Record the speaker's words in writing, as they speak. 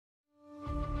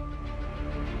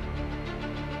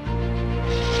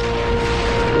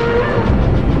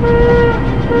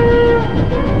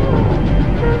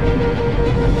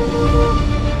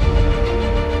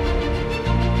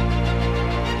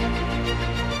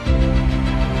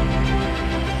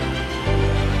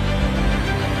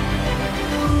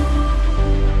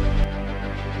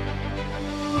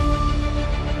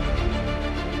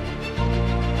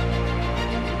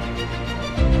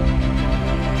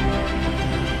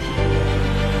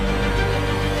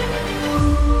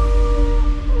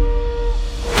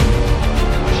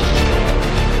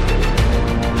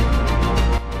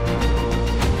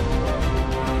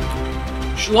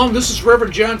Shalom, this is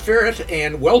Reverend John Ferret,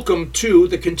 and welcome to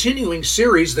the continuing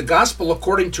series, The Gospel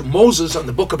According to Moses on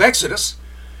the book of Exodus.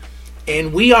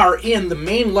 And we are in the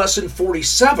main lesson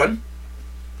 47,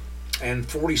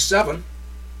 and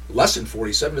lesson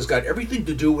 47 has got everything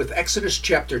to do with Exodus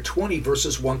chapter 20,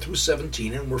 verses 1 through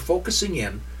 17, and we're focusing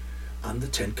in on the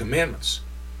Ten Commandments.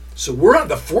 So we're on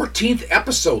the 14th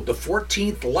episode, the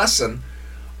 14th lesson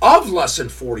of lesson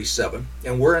 47,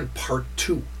 and we're in part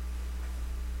 2.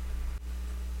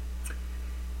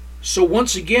 So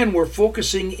once again, we're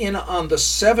focusing in on the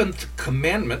 7th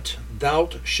commandment, thou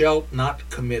shalt not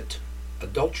commit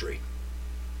adultery.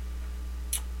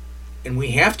 And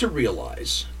we have to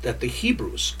realize that the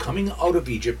Hebrews coming out of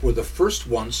Egypt were the first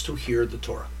ones to hear the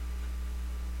Torah.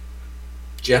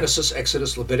 Genesis,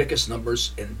 Exodus, Leviticus,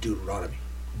 Numbers, and Deuteronomy.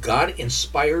 God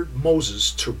inspired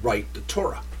Moses to write the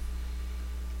Torah.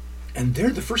 And they're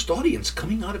the first audience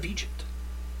coming out of Egypt.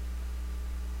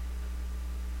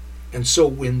 And so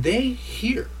when they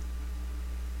hear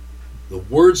the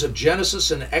words of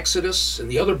Genesis and Exodus and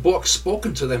the other books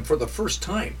spoken to them for the first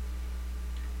time,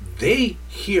 they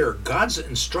hear God's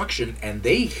instruction and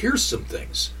they hear some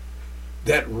things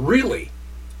that really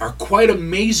are quite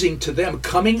amazing to them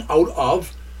coming out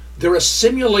of their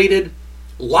assimilated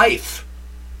life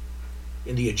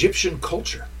in the Egyptian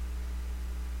culture.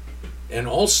 And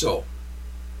also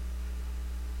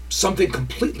something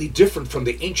completely different from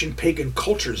the ancient pagan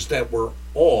cultures that were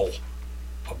all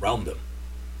around them.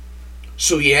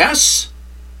 So yes,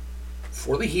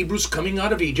 for the Hebrews coming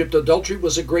out of Egypt, adultery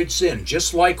was a great sin,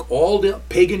 just like all the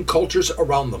pagan cultures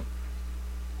around them.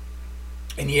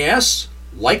 And yes,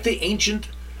 like the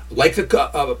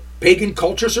pagan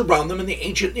cultures around them in the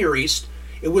ancient Near East,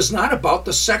 it was not about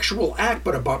the sexual act,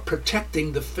 but about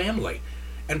protecting the family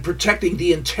and protecting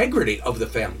the integrity of the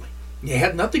family. It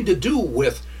had nothing to do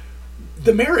with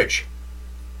the marriage.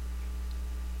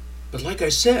 But like I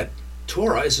said,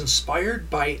 Torah is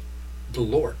inspired by the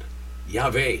Lord,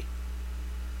 Yahweh.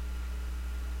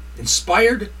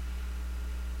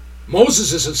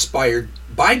 Moses is inspired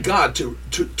by God to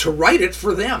write it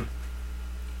for them,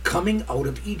 coming out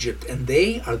of Egypt. And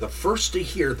they are the first to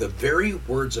hear the very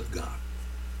words of God.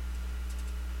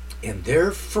 And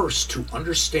they're first to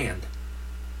understand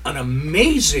an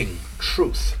amazing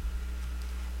truth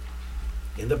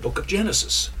in the book of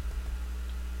Genesis.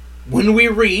 When we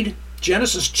read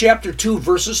Genesis chapter 2,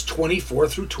 verses 24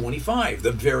 through 25,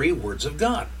 the very words of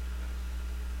God.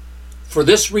 For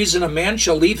this reason a man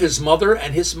shall leave his father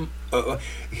and his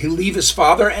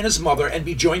mother and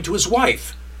be joined to his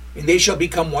wife, and they shall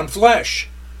become one flesh.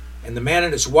 And the man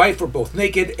and his wife were both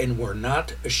naked and were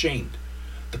not ashamed.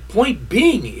 The point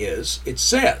being is, it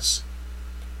says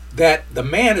that the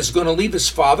man is going to leave his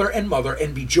father and mother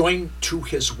and be joined to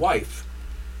his wife,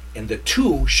 and the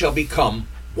two shall become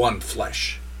one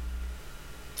flesh.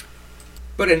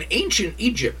 But in ancient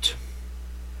Egypt,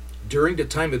 during the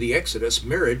time of the Exodus,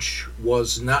 marriage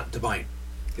was not divine.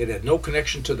 It had no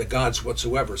connection to the gods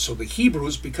whatsoever. So the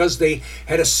Hebrews, because they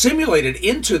had assimilated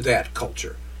into that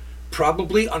culture,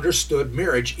 probably understood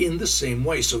marriage in the same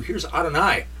way. So here's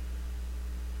Adonai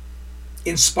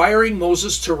inspiring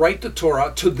Moses to write the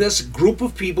Torah to this group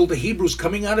of people, the Hebrews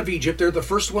coming out of Egypt. They're the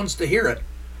first ones to hear it.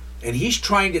 And he's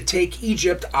trying to take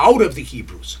Egypt out of the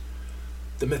Hebrews,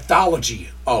 the mythology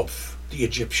of the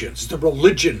Egyptians, the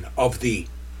religion of the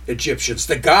Egyptians,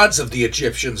 the gods of the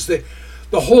Egyptians, the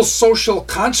whole social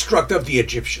construct of the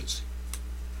Egyptians.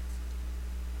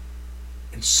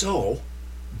 And so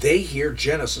they hear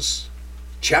Genesis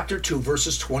chapter 2,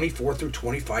 verses 24 through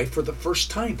 25 for the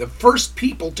first time, the first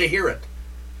people to hear it.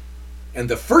 And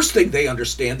the first thing they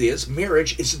understand is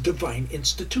marriage is a divine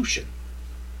institution.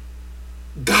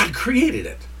 God created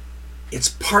it. It's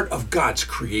part of God's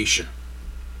creation.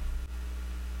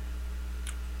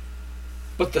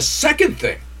 But the second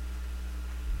thing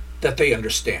that they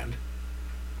understand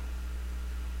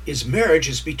is marriage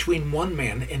is between one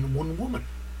man and one woman.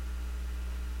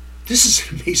 This is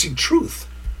an amazing truth.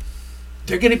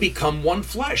 They're going to become one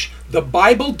flesh. The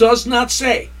Bible does not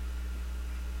say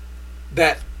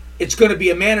that it's going to be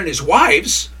a man and his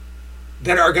wives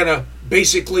that are going to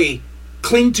basically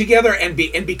cling together and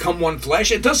become one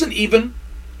flesh. It doesn't even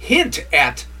hint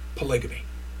at polygamy.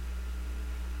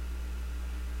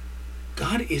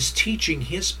 God is teaching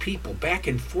his people back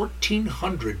in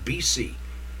 1400 BC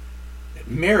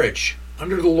that marriage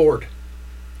under the Lord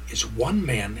is one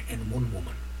man and one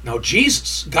woman. Now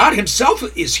Jesus, God himself,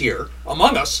 is here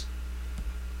among us.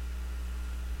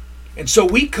 And so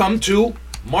we come to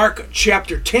Mark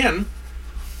chapter 10,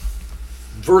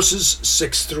 verses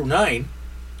 6 through 9.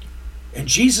 And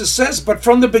Jesus says, "But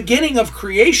from the beginning of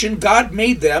creation, God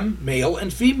made them male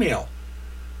and female.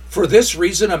 For this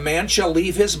reason a man shall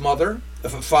leave his father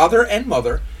and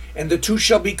mother, and the two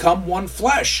shall become one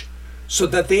flesh, so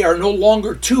that they are no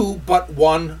longer two, but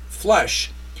one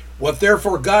flesh. What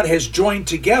therefore God has joined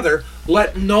together,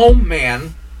 let no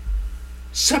man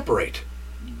separate.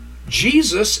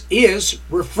 Jesus is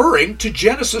referring to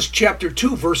Genesis chapter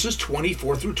 2, verses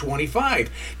 24 through 25.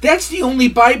 That's the only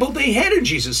Bible they had in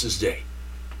Jesus' day.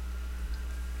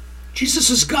 Jesus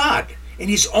is God, and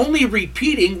he's only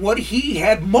repeating what he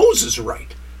had Moses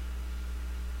write.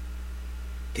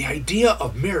 The idea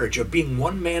of marriage, of being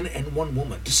one man and one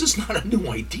woman, this is not a new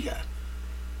idea.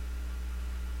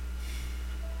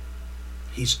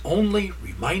 He's only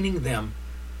reminding them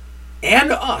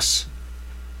and us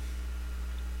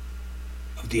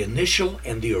of the initial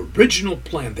and the original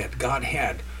plan that God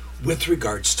had with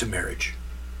regards to marriage.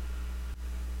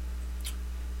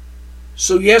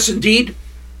 So yes, indeed,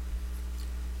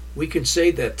 we can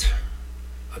say that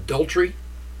adultery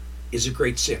is a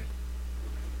great sin.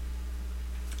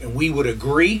 And we would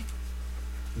agree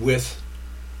with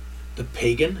the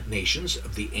pagan nations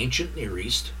of the ancient Near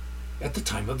East at the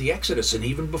time of the Exodus and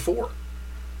even before.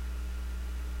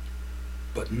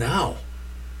 But now,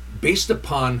 based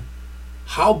upon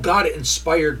how God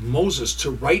inspired Moses to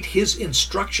write his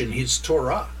instruction, his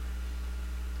Torah,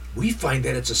 we find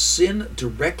that it's a sin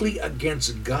directly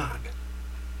against God.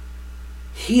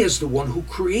 He is the one who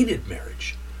created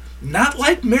marriage. Not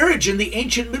like marriage in the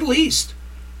ancient Middle East.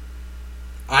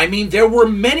 I mean, there were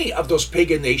many of those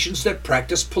pagan nations that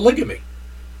practiced polygamy.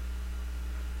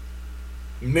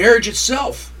 Marriage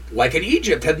itself, like in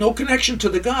Egypt, had no connection to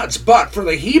the gods. But for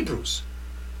the Hebrews,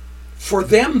 for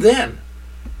them then,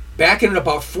 back in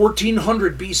about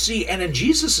 1400 BC and in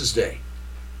Jesus' day,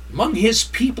 among his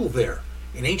people there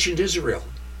in ancient Israel,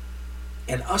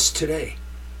 and us today,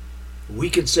 we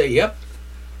can say, yep,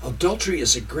 adultery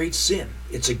is a great sin.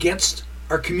 It's against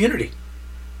our community.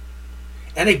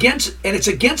 And it's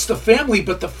against the family,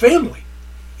 but the family,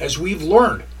 as we've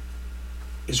learned,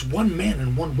 is one man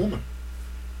and one woman.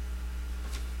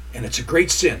 And it's a great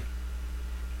sin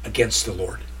against the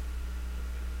Lord.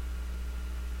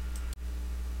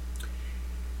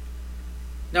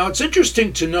 Now it's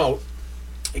interesting to note,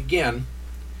 again,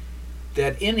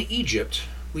 that in Egypt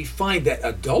we find that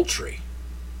adultery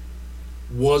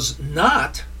was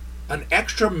not an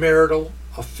extramarital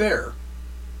affair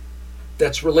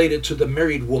that's related to the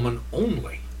married woman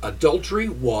only. Adultery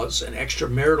was an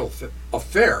extramarital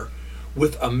affair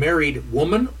with a married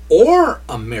woman or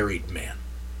a married man.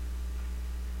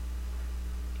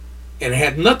 And it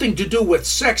had nothing to do with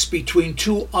sex between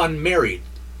two unmarried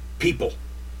people.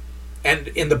 And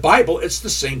in the Bible, it's the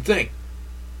same thing.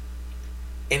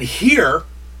 And here,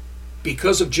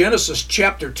 because of Genesis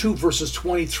chapter 2, verses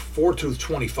 24 through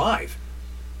 25,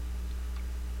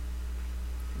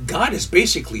 God has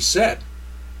basically said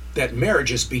that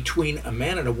marriage is between a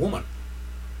man and a woman.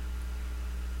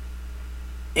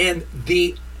 And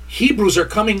the Hebrews are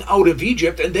coming out of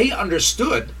Egypt, and they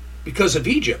understood, because of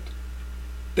Egypt,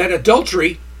 that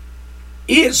adultery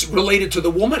is related to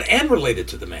the woman and related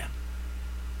to the man.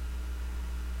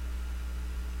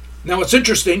 Now it's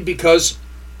interesting because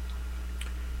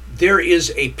there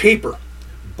is a paper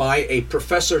by a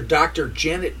professor, Dr.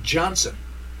 Janet Johnson,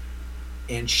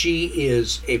 and she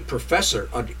is a professor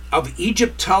of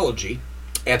Egyptology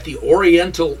at the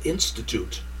Oriental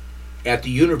Institute at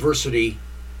the University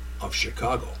of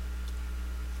Chicago.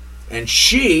 And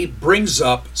she brings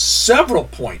up several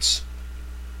points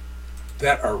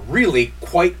that are really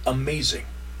quite amazing.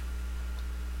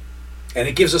 And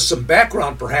it gives us some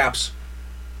background, perhaps,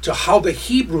 to how the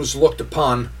Hebrews looked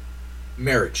upon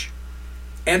marriage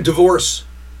and divorce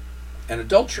and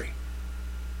adultery.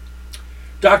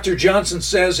 Dr. Johnson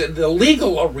says in the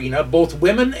legal arena, both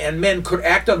women and men could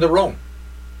act on their own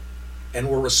and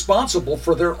were responsible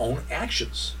for their own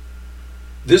actions.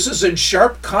 This is in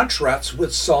sharp contrast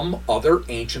with some other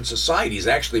ancient societies,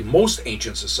 actually most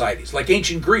ancient societies, like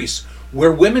ancient Greece,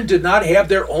 where women did not have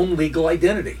their own legal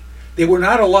identity. They were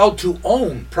not allowed to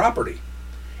own property.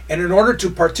 And in order to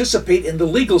participate in the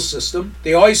legal system,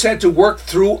 they always had to work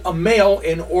through a male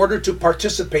in order to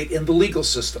participate in the legal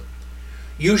system.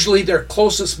 Usually their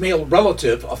closest male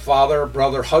relative, a father,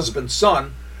 brother, husband,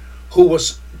 son, who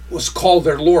was called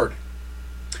their lord.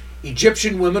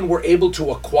 Egyptian women were able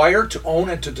to acquire, to own,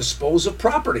 and to dispose of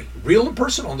property, real and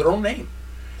personal, in their own name.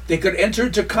 They could enter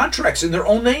into contracts in their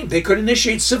own name. They could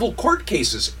initiate civil court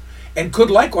cases and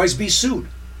could likewise be sued.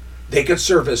 They could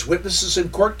serve as witnesses in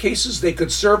court cases. They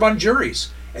could serve on juries,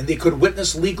 and they could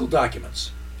witness legal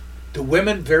documents. The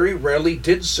women very rarely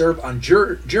did serve on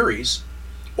juries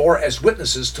or as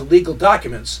witnesses to legal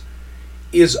documents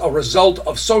is a result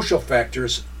of social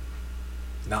factors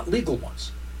not legal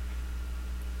ones.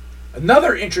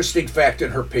 Another interesting fact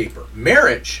in her paper: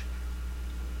 marriage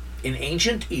in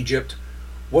ancient Egypt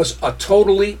was a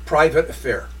totally private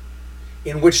affair,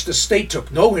 in which the state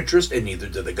took no interest, and neither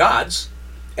did the gods,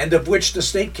 and of which the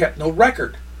state kept no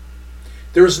record.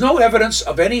 There is no evidence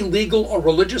of any legal or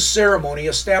religious ceremony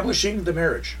establishing the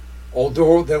marriage,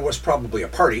 although there was probably a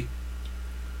party.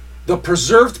 The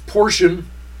preserved portion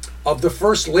of the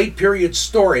first late period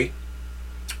story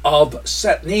of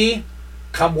Setni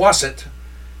Kamwaset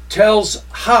tells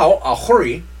how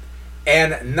Ahuri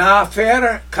and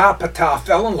Nafer Kapata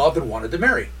fell in love and wanted to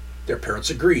marry. Their parents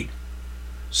agreed.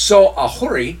 So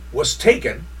Ahuri was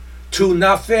taken to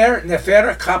Nefer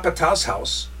Kapata's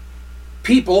house.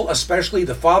 People, especially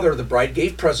the father of the bride,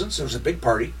 gave presents. There was a big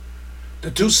party. The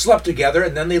two slept together,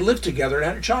 and then they lived together and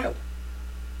had a child.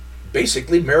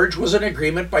 Basically, marriage was an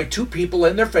agreement by two people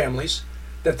and their families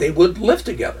that they would live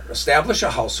together, establish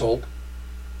a household,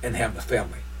 and have a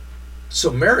family. So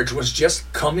marriage was just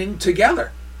coming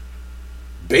together.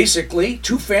 Basically,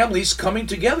 two families coming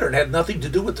together. It had nothing to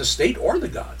do with the state or the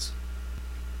gods.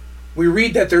 We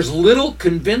read that there's little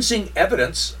convincing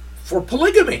evidence for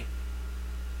polygamy,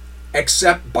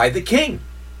 except by the king.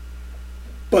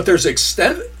 But there's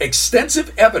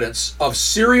extensive evidence of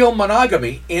serial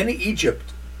monogamy in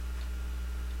Egypt.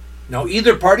 Now,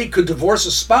 either party could divorce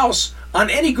a spouse on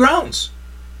any grounds,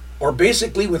 or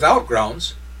basically without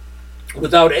grounds,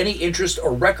 without any interest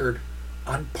or record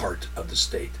on part of the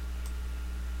state.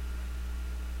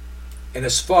 And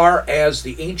as far as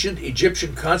the ancient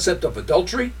Egyptian concept of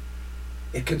adultery,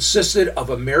 it consisted of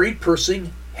a married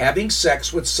person having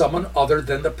sex with someone other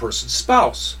than the person's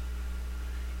spouse.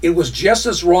 It was just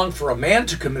as wrong for a man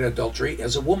to commit adultery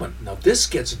as a woman. Now this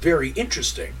gets very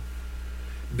interesting,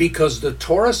 because the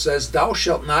Torah says, "Thou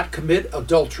shalt not commit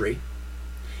adultery."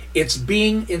 It's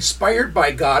being inspired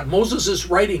by God. Moses is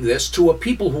writing this to a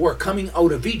people who are coming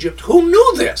out of Egypt who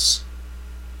knew this.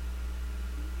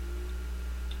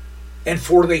 And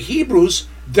for the Hebrews,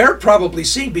 they're probably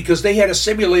seeing, because they had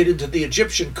assimilated to the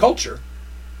Egyptian culture,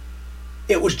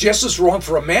 it was just as wrong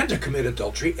for a man to commit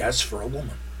adultery as for a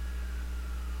woman.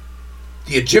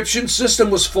 The Egyptian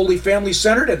system was fully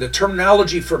family-centered, and the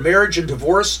terminology for marriage and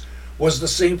divorce was the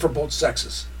same for both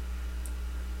sexes.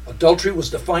 Adultery was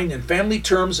defined in family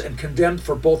terms and condemned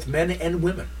for both men and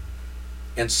women.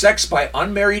 And sex by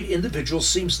unmarried individuals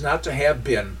seems not to have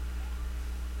been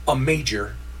a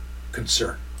major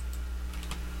concern.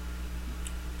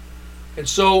 And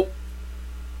so,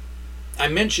 I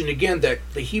mentioned again that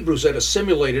the Hebrews had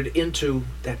assimilated into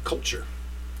that culture.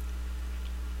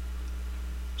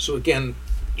 So again,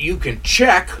 you can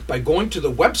check by going to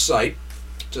the website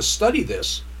to study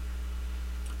this,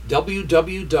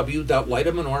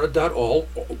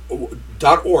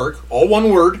 www.lightofmenorah.org, all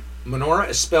one word. Menorah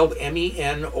is spelled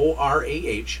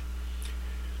Menorah.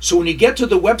 So when you get to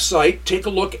the website, take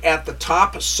a look at the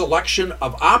top selection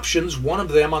of options. One of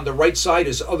them on the right side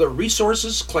is Other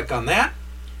Resources. Click on that.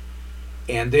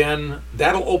 And then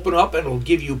that'll open up and it'll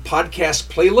give you podcast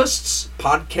playlists.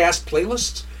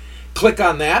 Click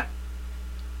on that.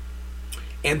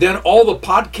 And then all the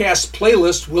podcast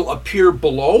playlists will appear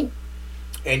below.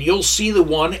 And you'll see the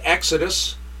one,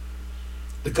 Exodus,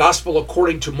 the Gospel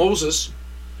according to Moses.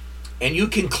 And you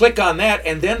can click on that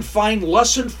and then find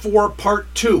Lesson 4,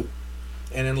 Part 2.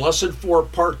 And in Lesson 4,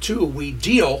 Part 2, we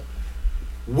deal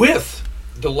with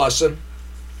the lesson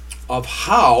of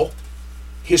how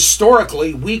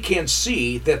historically we can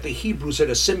see that the Hebrews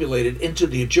had assimilated into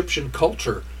the Egyptian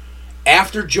culture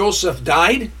after Joseph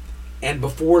died and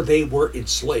before they were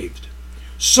enslaved.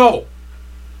 So,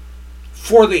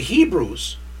 for the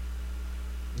Hebrews,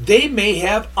 they may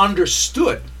have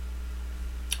understood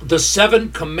the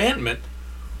seventh commandment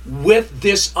with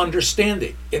this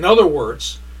understanding. In other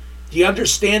words, the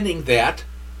understanding that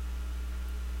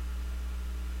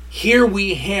here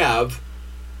we have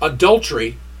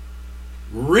adultery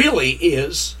really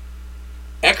is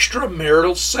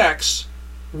extramarital sex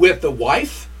with the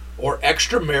wife or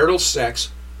extramarital sex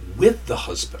with the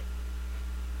husband.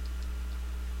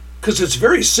 Because it's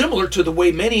very similar to the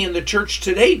way many in the church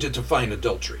today define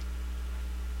adultery.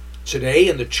 Today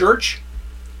in the church,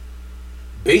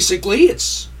 basically,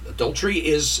 adultery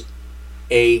is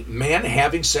a man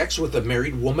having sex with a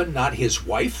married woman, not his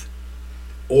wife,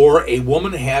 or a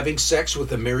woman having sex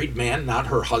with a married man, not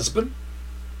her husband.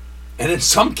 And in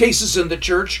some cases in the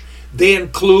church, they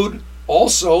include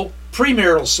also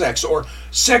premarital sex or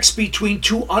sex between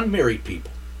two unmarried people.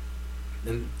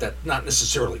 And that's not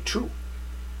necessarily true.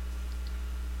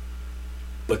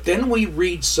 But then we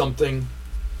read something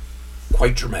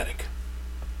quite dramatic.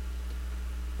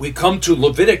 We come to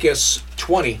Leviticus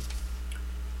 20,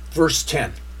 verse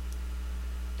 10.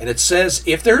 And it says,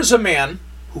 if there is a man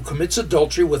who commits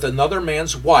adultery with another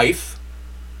man's wife,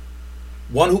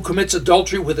 one who commits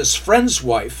adultery with his friend's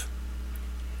wife,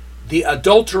 the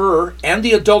adulterer and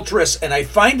the adulteress, and I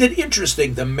find it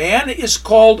interesting, the man is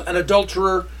called an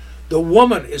adulterer, the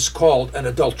woman is called an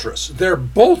adulteress. They're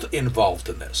both involved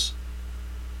in this.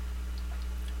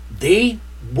 They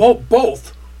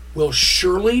both will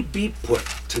surely be put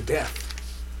to death.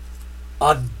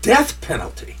 A death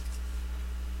penalty.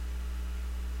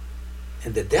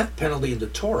 And the death penalty in the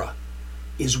Torah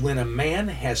is when a man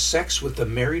has sex with a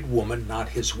married woman, not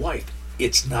his wife.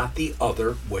 It's not the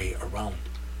other way around.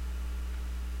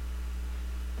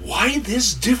 Why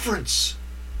this difference?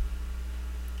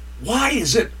 Why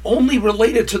is it only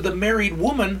related to the married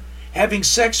woman having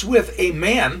sex with a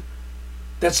man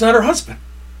that's not her husband?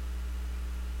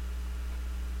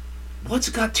 What's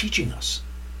God teaching us?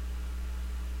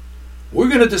 We're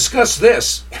going to discuss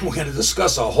this, and we're going to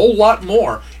discuss a whole lot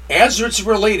more as it's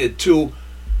related to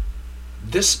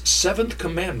this seventh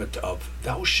commandment of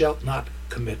thou shalt not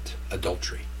commit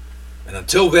adultery. And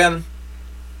until then,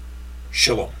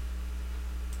 shalom.